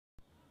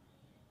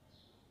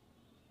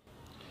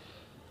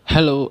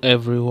Hello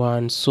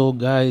everyone. So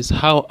guys,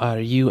 how are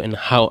you and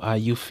how are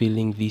you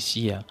feeling this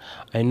year?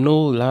 I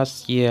know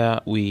last year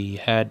we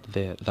had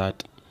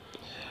that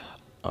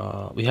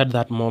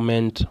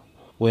moment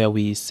where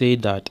we say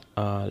that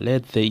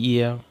let the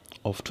year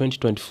of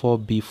 2024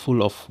 be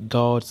full of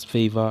God's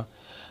favor,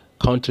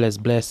 countless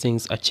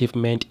blessings,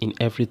 achievement in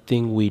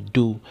everything we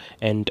do.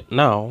 And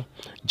now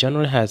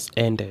January has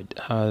ended.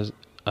 Has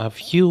Have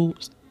you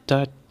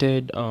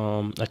started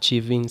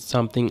achieving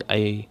something?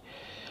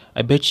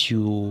 I bet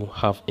you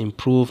have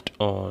improved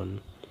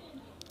on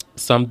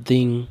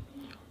something.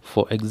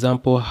 For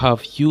example,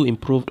 have you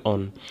improved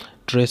on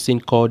dressing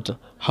code?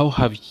 How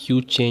have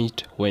you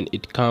changed when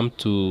it comes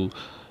to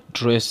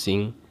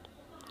dressing?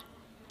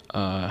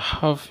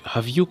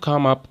 Have you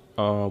come up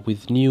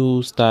with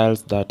new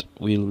styles that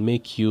will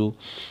make you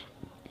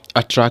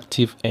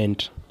attractive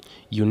and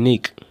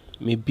unique?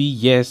 Maybe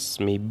yes,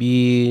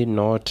 maybe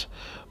not,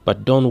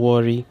 but don't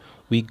worry,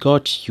 we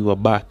got your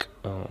back.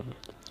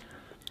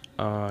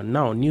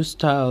 Now new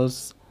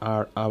styles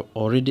are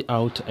already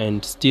out,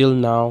 and still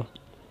now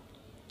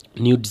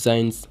new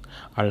designs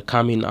are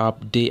coming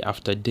up day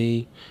after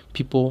day.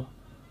 People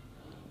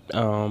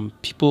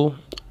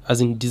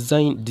as in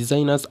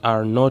designers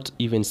are not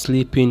even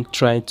sleeping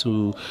trying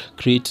to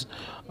create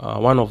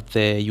one of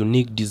the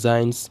unique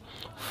designs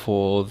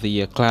for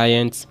the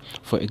clients.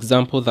 For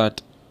example,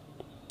 that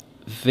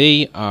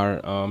they are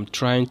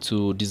trying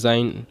to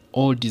design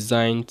all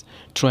designs,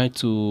 try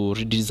to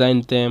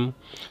redesign them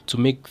to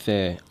make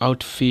the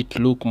outfit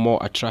look more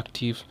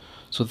attractive,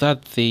 so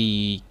that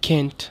they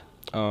can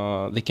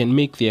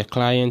make their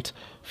client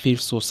feel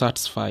so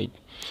satisfied.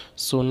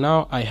 So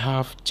now I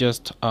have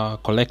just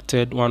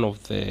collected one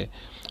of the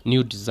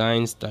new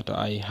designs that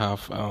I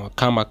have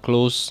come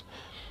across,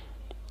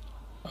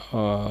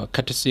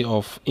 courtesy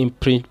of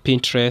imprint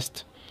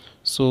Pinterest.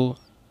 So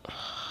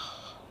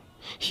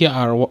here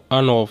are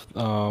one of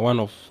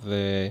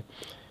the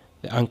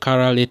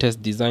Ankara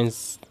latest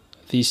designs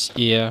this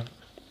year.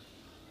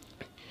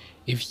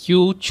 If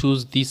you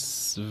choose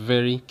this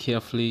very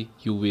carefully,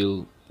 you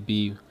will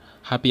be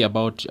happy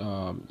about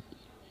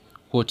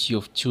what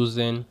you've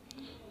chosen.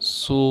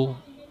 So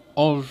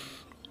all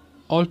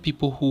all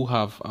people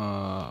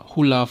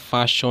who love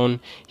fashion,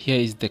 here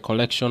is the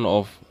collection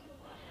of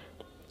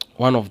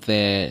one of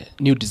the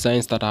new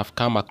designs that I've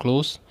come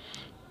across.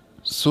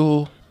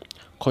 So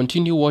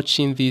continue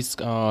watching this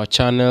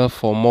channel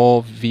for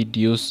more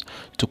videos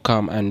to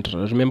come, and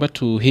remember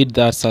to hit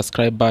that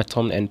subscribe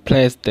button and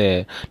press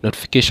the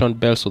notification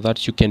bell so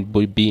that you can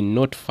be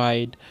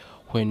notified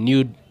when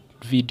new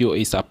video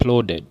is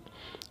uploaded.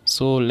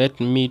 So let's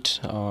meet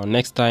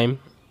next time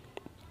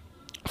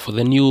for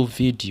the new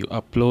video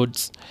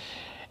uploads.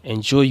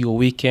 Enjoy your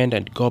weekend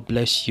and God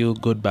bless you.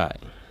 Goodbye.